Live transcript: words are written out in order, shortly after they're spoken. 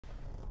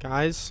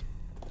Guys,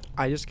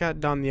 I just got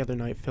done the other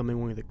night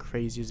filming one of the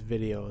craziest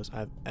videos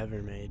I've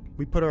ever made.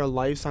 We put our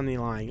lives on the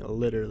line,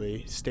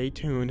 literally. Stay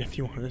tuned if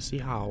you want to see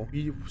how.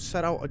 We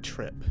set out a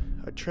trip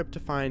to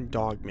find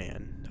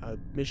Dogman, a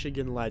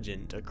Michigan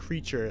legend, a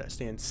creature that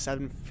stands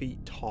 7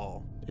 feet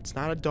tall. It's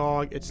not a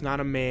dog, it's not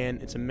a man,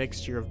 it's a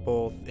mixture of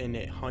both, and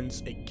it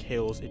hunts, it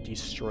kills, it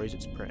destroys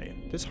its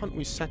prey. This hunt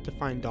we set to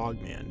find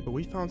Dogman, but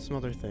we found some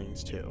other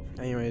things too.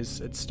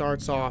 Anyways, it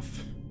starts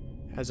off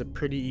as a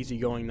pretty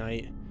easygoing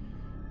night.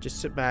 Just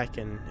sit back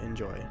and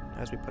enjoy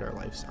as we put our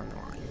lives on the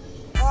line.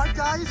 Alright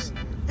guys,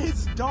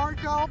 it's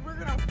dark out. We're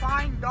gonna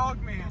find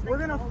Dogman. We're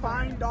gonna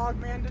find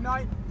Dogman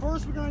tonight.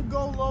 First we're gonna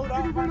go load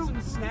up on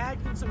some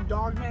snacks and some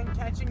Dogman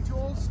catching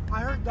tools.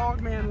 I heard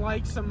Dogman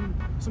likes some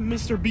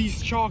Mr.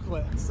 Beast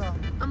chocolate. So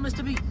I'm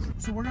Mr. Beast.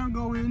 So we're gonna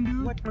go in,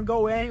 dude. We're gonna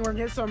go in, we're gonna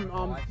get some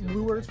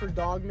lures for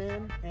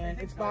Dogman, and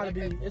it's about to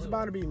be lit.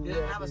 He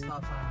doesn't have a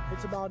stop sign.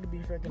 It's about to be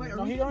freaking.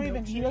 No,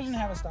 he doesn't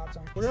have a stop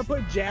sign. We're gonna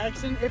put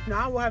Jackson. If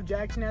not, we'll have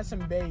Jackson as some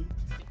bait.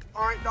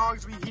 All right,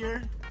 dogs, we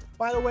here.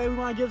 By the way, we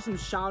want to give some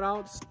shout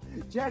outs.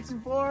 Jackson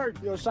Ford.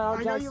 Yo, shout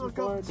out Jackson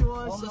Ford.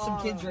 Well, there's some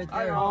kids right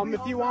there.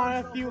 If you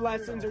want a few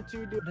lessons or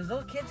two, dude. Does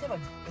those kids have a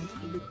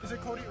baby? Is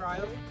it Cody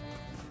Riley?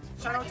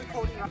 Shout out to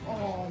Cody Riley.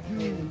 Oh,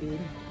 dude.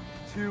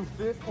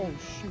 250. Oh,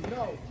 shoot.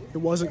 No. It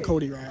wasn't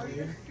Cody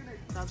Riley.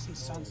 Grab some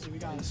sense, dude. We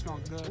gotta smell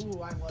good.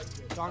 Ooh, I like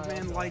it.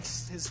 Dogman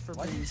likes his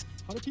Febreze.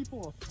 How do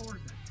people afford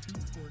that?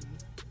 240.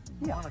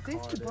 Yeah,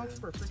 $50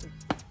 for a freaking.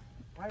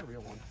 Buy a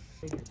real one.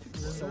 I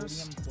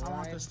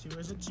want this too.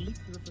 Is it cheap?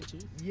 Is it for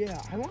cheap?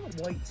 Yeah, I want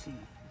a white tea.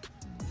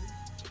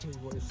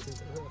 What is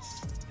this?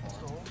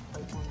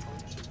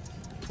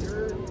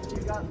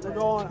 We're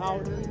going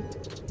out.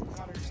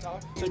 Got our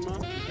stuff. Sigma.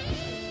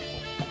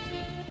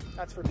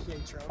 That's for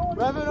Pietro.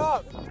 Rev it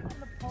up!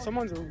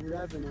 Someone's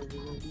revving over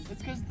here.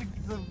 It's because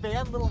the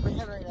little van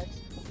right next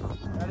to me.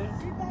 Ready?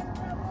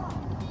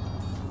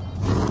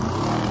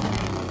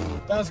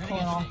 That was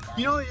cool.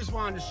 You know, they just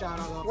wanted to shout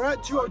out. We're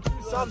at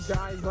 202 subs,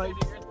 guys. Like,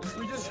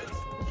 we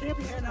can't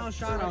be handing out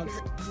shout outs.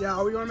 Yeah,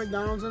 are we going to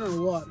McDonald's in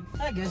or what?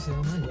 I guess so.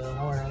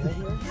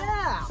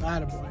 Yeah.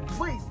 Attaboy.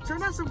 Wait,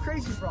 turn on some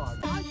Crazy Frog.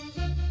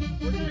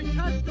 We're going to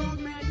catch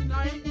Dogman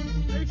tonight.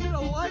 Make sure to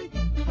like,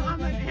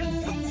 comment,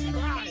 and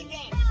subscribe.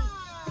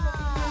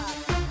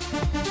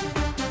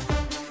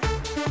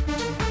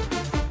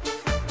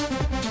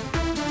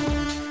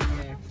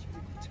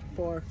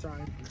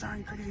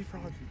 Sorry, Crazy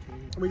Frog.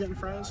 Are we getting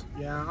fries?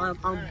 Yeah,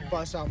 I'm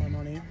bust out my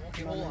money.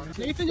 Okay, hold on.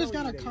 Nathan just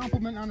got a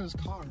compliment on his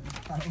car.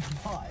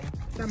 Why?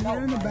 That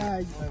man in the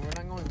bag. Wait,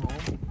 we're not going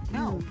home?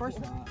 No, of course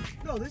not.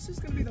 No, this is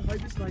gonna be the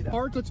hypest night ever.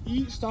 Park, let's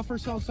eat, stuff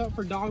ourselves up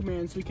for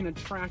Dogman so we can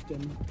attract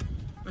him.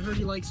 I heard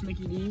he likes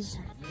Mickey D's.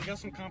 We got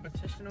some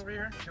competition over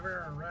here. Give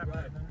her a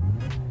rep.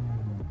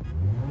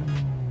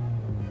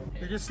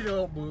 You just see the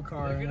little blue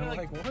car. And I'm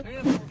like, what?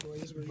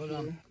 Boys,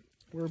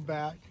 we're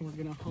back. We're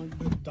gonna hunt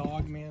the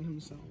Dogman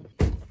himself.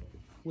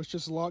 Wish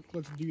us luck.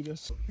 Let's do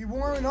this. We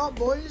warming up,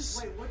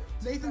 boys. Wait,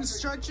 Nathan's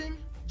stretching.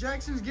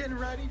 Jackson's getting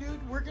ready,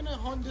 dude. We're gonna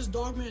hunt this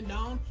Dogman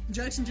down.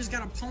 Jackson just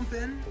gotta pump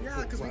in.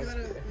 Yeah, because we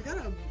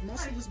gotta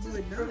muscle this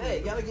boy down. Hey,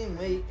 you gotta gain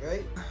weight,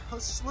 right?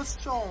 Let's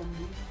show him,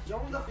 dude. Show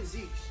him the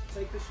physique.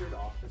 Take the shirt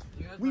off.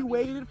 We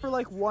waited for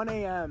like 1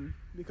 a.m.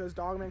 because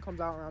Dogman comes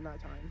out around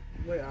that time.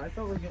 Wait, I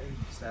thought we were getting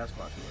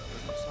Sasquatch or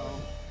whatever. So.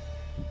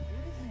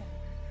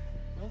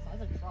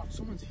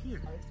 Someone's here.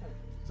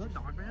 Is that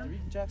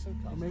Dogman? Jackson,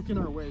 we're making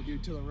our way,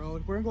 dude, to the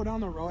road. We're gonna go down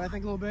the road, I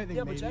think, a little bit.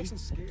 Yeah, but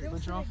Jackson's scared.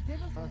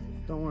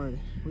 Don't worry,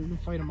 we're gonna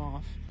fight him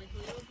off.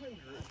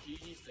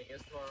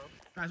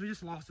 Guys, we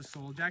just lost a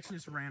soul. Jackson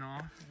just ran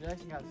off.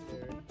 Jackson got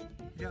scared.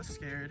 He got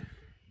scared.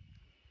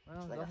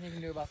 Well, nothing you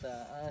can do about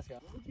that. Let's go.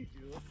 What would you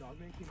do if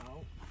Dogman came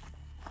out?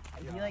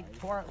 He like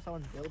tore up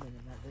someone's building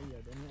in that video,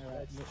 didn't he? Or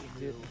that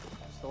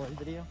story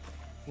video.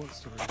 What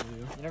story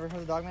video? You never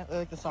heard the Dogman?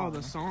 Like the song. Oh,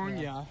 the song?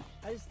 Yeah.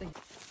 I just think.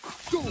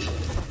 Go! Okay.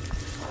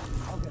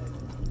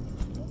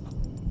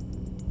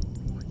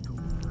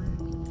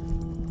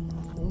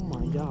 Oh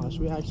my gosh,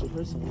 we actually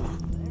heard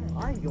something.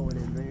 I ain't going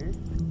in there.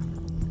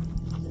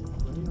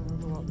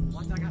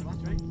 Watch, I got it.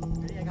 Watch, right?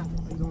 Ready? I got it.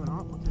 Are you going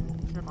up? Okay.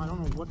 Careful, I don't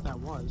know what that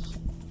was.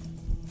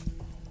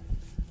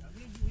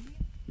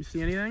 You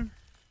see anything?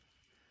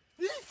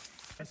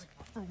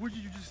 What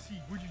did you just see?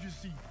 What did you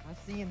just see? I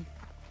see him.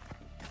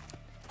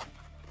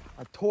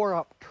 A tore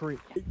up tree.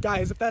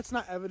 Guys, if that's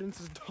not evidence,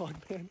 it's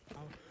Dogman.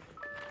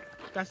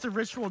 That's the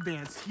ritual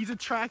dance. He's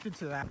attracted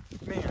to that.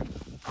 Man.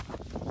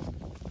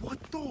 What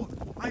the?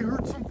 I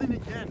heard something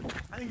again.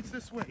 I think it's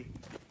this way.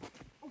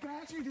 Okay, I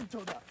actually did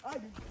tell that. I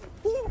did.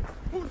 Oh,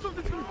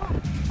 something's going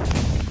on.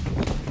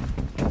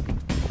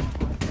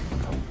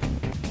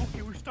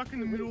 Okay, we're stuck in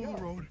the middle of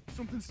the road.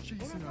 Something's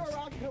chasing us.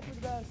 He'll get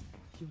scared.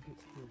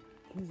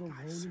 He's alone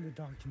in the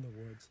dark in the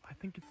woods. I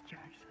think it's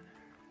Jackson.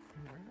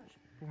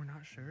 We're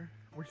not sure.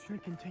 We're just gonna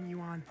continue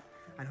on.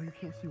 I know you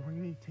can't see. We're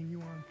gonna continue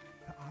on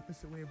the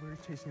opposite way of where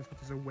he's chasing us, which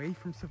is away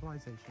from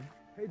civilization.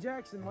 Hey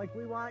Jackson, like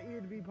we want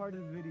you to be part of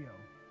the video.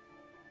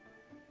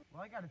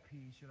 Well, I gotta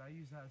pee. Should I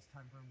use that as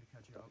time for him to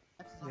catch up?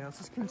 Yeah, let's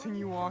just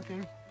continue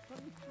walking.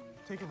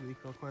 take a leak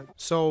real quick.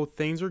 So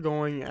things are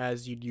going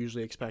as you'd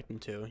usually expect them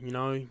to. You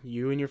know,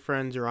 you and your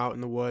friends are out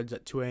in the woods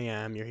at 2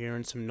 a.m. You're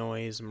hearing some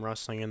noise, some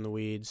rustling in the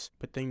weeds.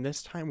 But then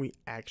this time we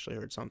actually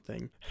heard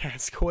something.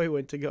 As Koi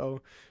went to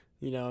go,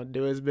 you know,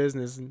 do his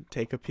business and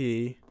take a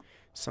pee,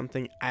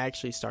 something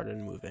actually started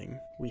moving.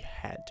 We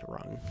had to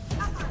run.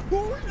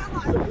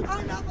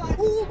 I'm not lying.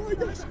 Oh my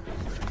gosh.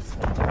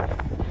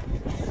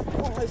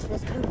 Oh, I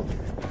smells terrible.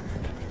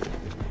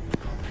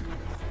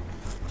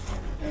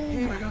 Oh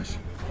my gosh.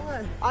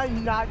 What?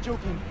 I'm not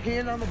joking.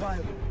 Hand on the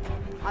Bible.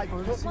 I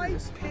put my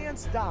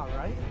pants down,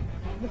 right?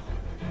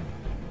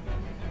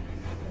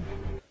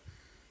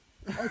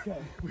 Okay.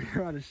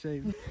 We're out of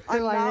shape.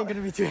 I'm I not ain't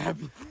gonna be too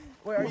happy.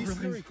 Wait, are you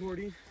still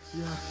recording?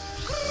 Yeah.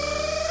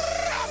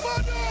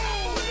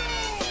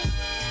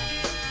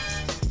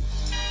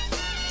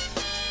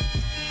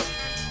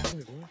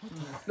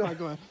 No,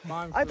 go ahead.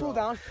 I pulled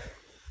down.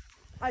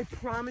 I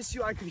promise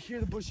you I could hear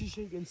the bushes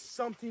shake and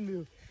something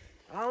moved.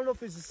 I don't know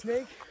if it's a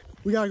snake.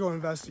 We gotta go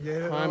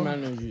investigate it. Prime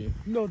energy.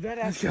 No, that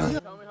ass. Tell me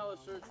how the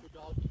search for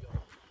Doggy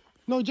goes.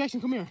 No,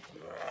 Jackson, come here.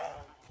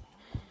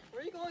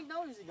 Where are you going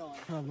now? Is he going?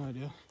 I have no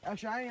idea.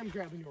 Actually, I am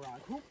grabbing a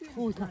rock.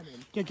 Holy crap.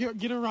 Yeah,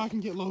 get a rock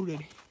and get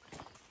loaded.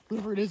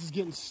 Whatever it is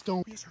getting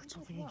stoned. We just heard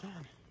something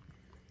again.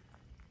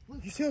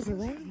 Look, you see us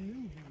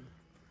around?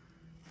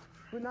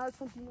 But not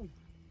something like,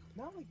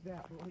 not like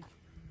that, but like.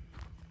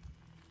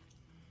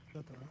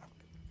 Shut the rock.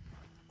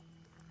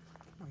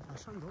 Oh my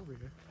gosh, something's over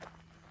here.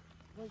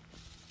 Like,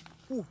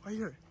 oh, I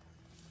hear it.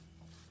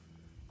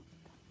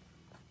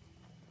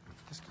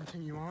 Just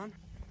continue on.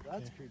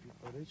 That's creepy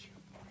footage.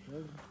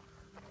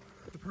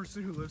 The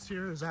person who lives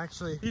here is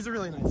actually, he's a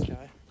really nice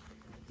guy.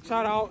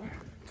 Shout out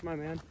to my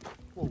man.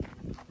 Whoa.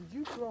 Did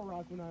you throw a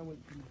rock when I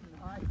went pee?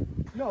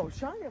 No,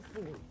 shine at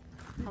full.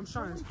 I'm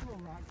shining.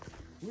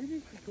 Where did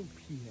you go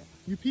pee at?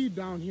 You peed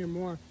down here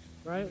more,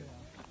 right? Yeah.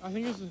 I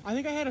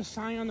think I had a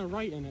sign on the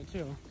right in it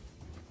too.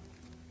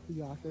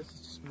 You got this. Let's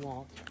just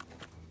walk.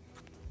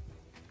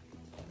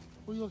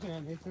 What are you looking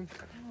at, Nathan?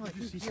 Oh, did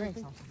you see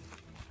something?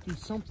 Dude,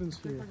 something's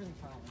here.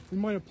 We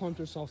might have pumped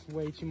ourselves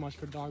way too much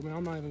for Dogman.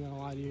 I'm not even gonna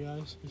lie to you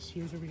guys.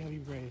 Here's where we gotta be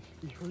brave.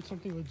 We heard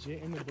something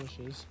legit in the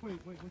bushes. Wait,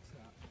 what's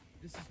that?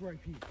 This is where I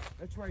peed.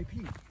 That's where I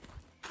peed.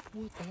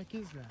 What the heck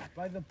is that?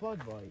 By the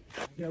Bud Light.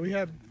 Yeah, we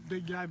had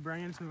big guy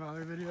Brandon from the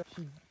other video.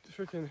 We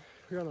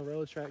were on the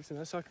railroad tracks and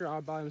that sucker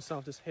out by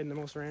himself just hid in the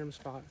most random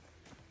spot.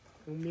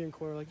 And me and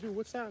Corey were like, dude,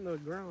 what's that in the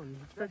ground?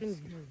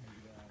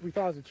 We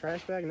thought it was a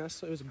trash bag and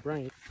it was a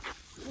brain.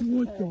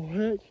 What the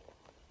heck?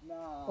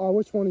 No. Oh,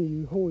 which one of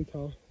you? Holy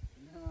cow.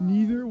 No.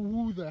 Neither.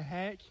 Woo the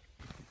heck.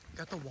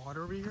 Got the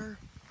water over here.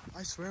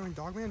 I swear when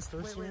Dogman's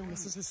thirsty,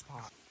 this is his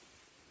spot.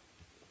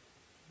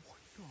 What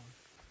the?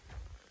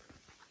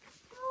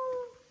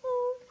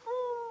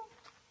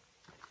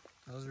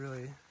 That was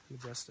really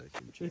majestic.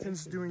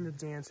 Nathan's doing the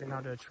dance right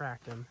now to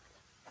attract him.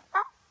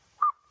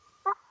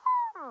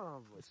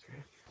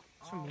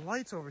 Some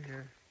lights over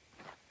here.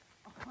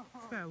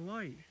 What's that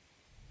light?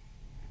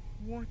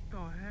 What the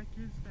heck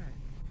is that?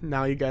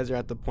 Now you guys are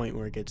at the point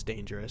where it gets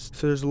dangerous.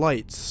 So there's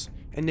lights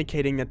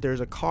indicating that there's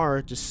a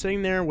car just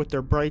sitting there with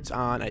their brights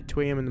on at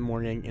 2 a.m. in the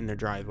morning in their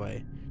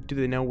driveway. Do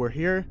they know we're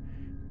here?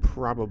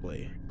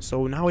 Probably.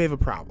 So now we have a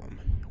problem.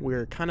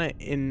 We're kind of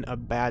in a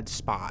bad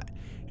spot.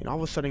 And all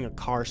of a sudden a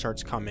car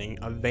starts coming,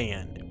 a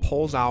van. It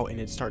pulls out and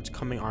it starts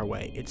coming our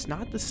way. It's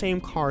not the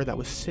same car that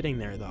was sitting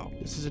there though.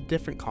 This is a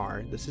different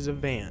car. This is a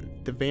van.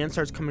 The van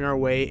starts coming our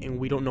way and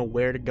we don't know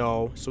where to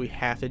go, so we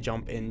have to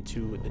jump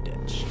into the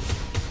ditch.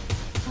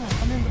 Oh,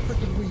 I'm in the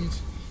freaking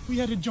weeds. We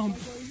had to jump.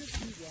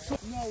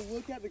 No,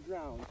 look at the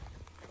ground.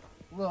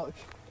 Look.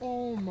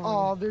 Oh my.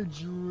 Oh, they're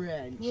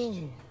drenched.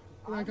 Whoa.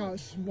 I got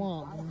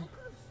swamped.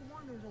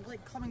 There's a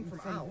light coming from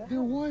out.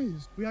 There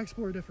was. We gotta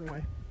explore a different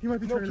way. He might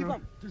be turning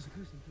around. There's a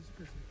person.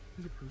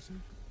 There's a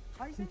person.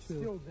 Why is it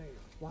still there?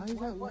 Why is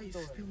that light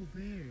still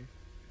there?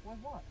 Why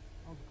what?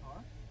 Oh, the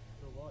car?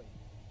 The light.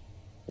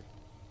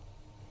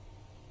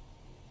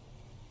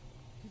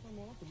 Keep on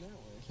walking that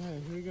way.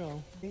 Okay, here we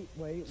go.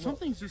 Wait.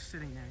 Something's just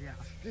sitting there, yeah.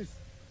 This.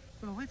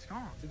 But the light's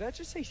gone. Did that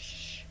just say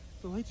shh?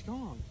 The light's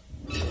gone.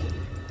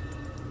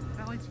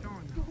 That light's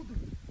gone.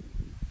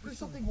 There's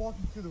something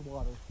walking through the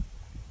water.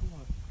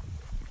 What?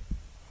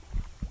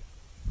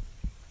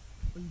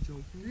 Are you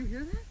joking? Do you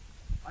hear that?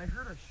 I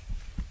heard a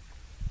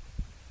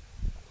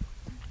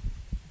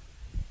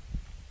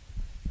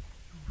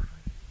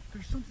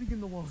There's something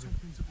in the water.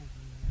 Something's over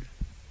there.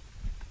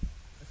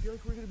 I feel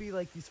like we're gonna be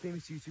like these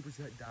famous YouTubers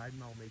that died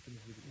while making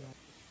this video.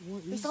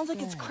 What It sounds like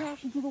it's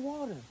crashing through the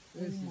water.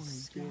 Oh my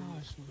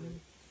gosh, man.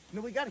 No,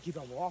 we gotta keep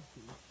on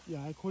walking.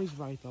 Yeah, Coy's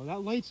right though.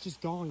 That light's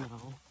just gone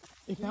now.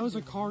 If that was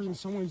a car and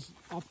someone's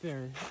up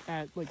there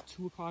at like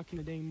 2 o'clock in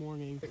the day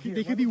morning,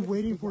 they could be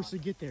waiting for us to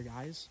get there,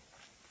 guys.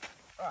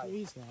 What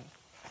is that?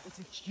 It's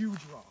a huge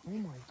rock. Oh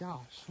my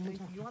gosh.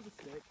 You want the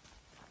stick?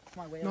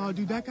 No,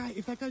 dude, that guy,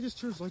 if that guy just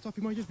turns lights off,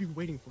 he might just be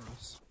waiting for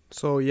us.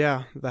 So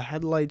yeah, the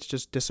headlights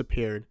just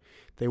disappeared.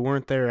 They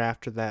weren't there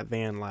after that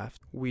van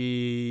left.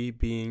 We,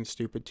 being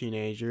stupid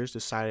teenagers,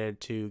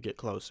 decided to get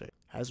closer.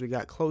 As we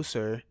got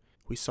closer,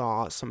 We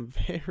saw some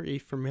very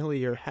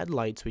familiar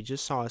headlights we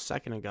just saw a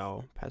second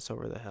ago pass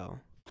over the hill.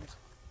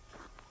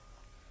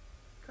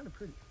 Kind of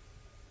pretty.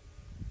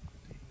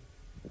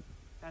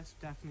 That's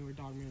definitely where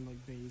Dogman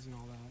like bays and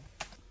all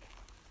that.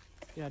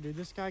 Yeah, dude,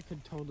 this guy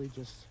could totally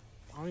just,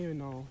 I don't even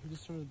know. He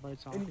just turned his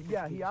bites off. And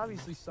yeah, he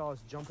obviously saw us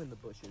jump in the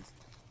bushes.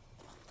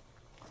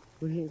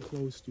 We're getting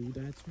close, dude.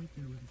 That's right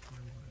there where the car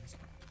was.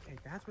 Hey,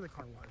 that's where the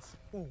car was.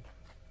 Whoa.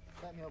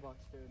 That mailbox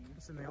scared me.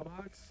 It's the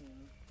mailbox?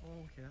 Oh,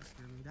 okay, that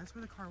scared me. That's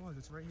where the car was.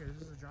 It's right here.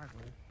 This is the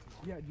driveway.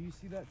 Yeah, do you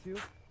see that too?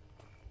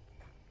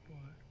 What?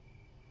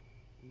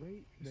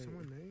 Right Is there.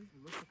 someone there?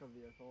 It looks like a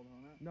vehicle,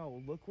 don't it?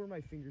 No, look where my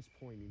finger's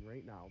pointing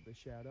right now. The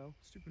shadow.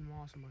 Stupid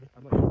moss in my...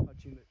 I'm like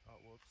touching the. Oh,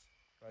 whoops.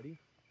 Ready?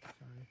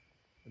 Sorry.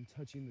 I'm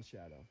touching the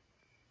shadow.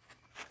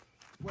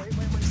 Wait.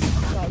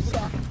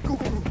 Stop. Go.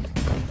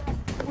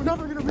 We're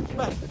never gonna reach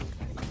back.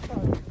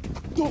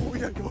 Go, we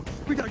gotta go.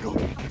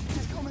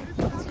 It's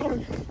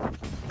coming.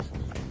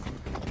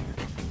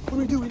 What do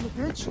we do? We in the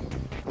ditch?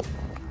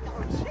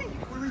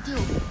 What do we do?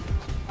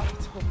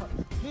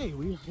 Hey,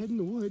 we hid in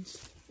the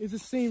woods. It's the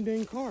same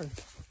dang car.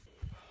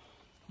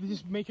 They're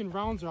just making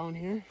rounds around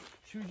here.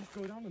 Should we just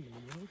go down the main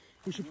road?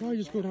 We should probably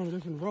just go down a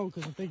different road,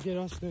 because if they get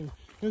us, then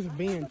there's a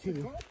van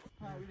too.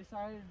 We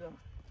decided to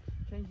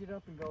change it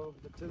up and go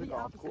To the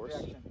golf opposite course.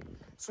 direction.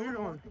 So you're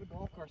going? To the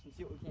golf course and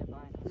see what we can't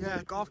find.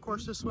 Yeah, golf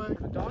course this way.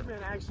 The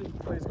Dogman actually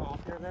plays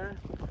golf here and there.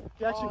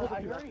 He actually goes I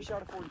up heard he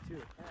shot a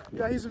 42.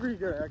 Yeah, he's pretty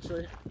good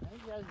actually. I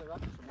think you guys are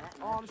lucky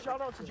from that.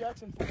 Shout out to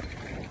Jackson.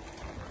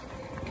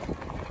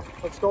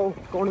 Let's go.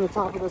 Going to the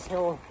top of this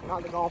hill,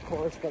 not the golf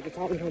course, but the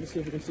top of the hill to see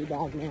if we can see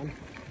Dogman.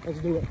 Let's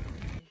do it.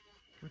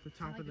 We're at the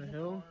top of the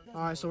hill.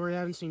 Alright, so we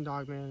haven't seen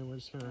Dogman and we're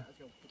just gonna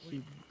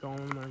keep going.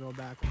 I'm gonna go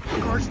back.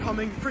 The car's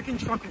coming, freaking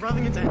truck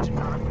revving its engine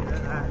on.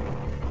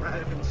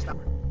 Rather than stop.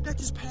 That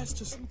just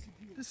passed us.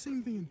 The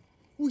same van.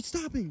 Oh, he's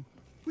stopping.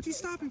 What's he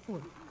stopping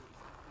for?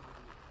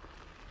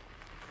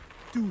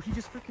 Dude, he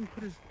just freaking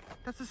put his...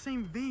 That's the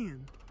same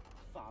van.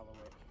 Follow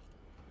it.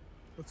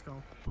 Let's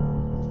go.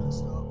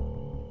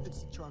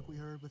 It's the truck we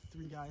heard with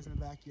 3 guys in the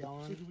back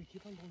yelling. So do we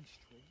keep on going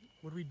straight?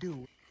 What do we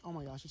do? Oh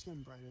my gosh, it's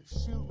getting brighter.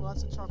 Shoot, well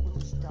that's the truck with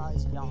those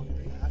guys yelling in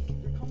the back.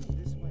 They're coming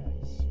this way,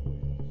 I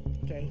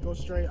swear. Okay, go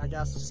straight. I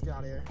guess let's get out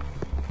of here.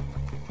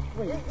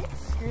 Wait,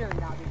 It's scary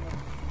not being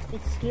able.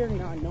 it's scary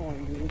not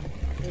knowing, dude.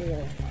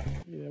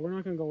 Yeah, we're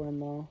not gonna go in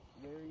though.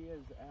 There he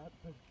is at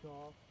the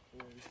golf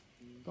course,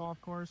 dude. Golf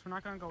course, we're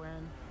not gonna go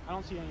in. I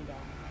don't see any down.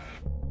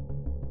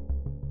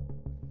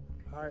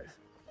 Alright.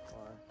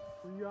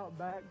 Are you out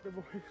back, the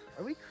boys?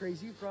 Are we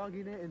crazy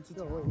frogging it into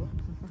Yo, town?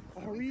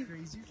 wait, are we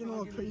getting a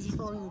little crazy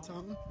frog in the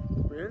town?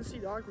 We didn't see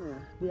Dogman.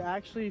 We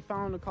actually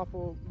found a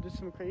couple, just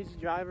some crazy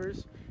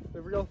drivers.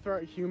 The real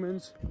threat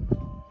humans.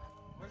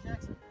 Where's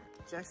Jackson?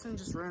 Jackson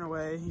just ran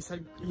away. He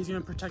said he's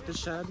gonna protect the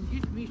shed.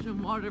 Used to be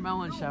some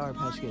watermelon shower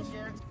pescas.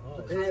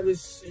 And it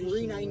was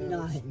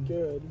 $3.99.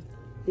 Good.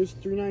 It was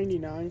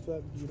 $3.99 for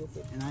that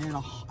beautiful. And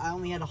I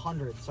only had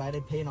 100, so I had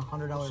to pay in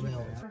 $100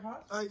 bill.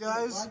 Alright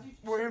guys,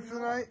 we're in for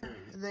the night.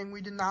 And then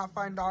we did not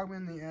find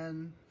Dogman in the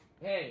end.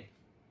 Hey,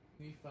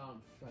 we found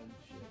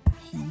friendship.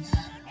 Peace.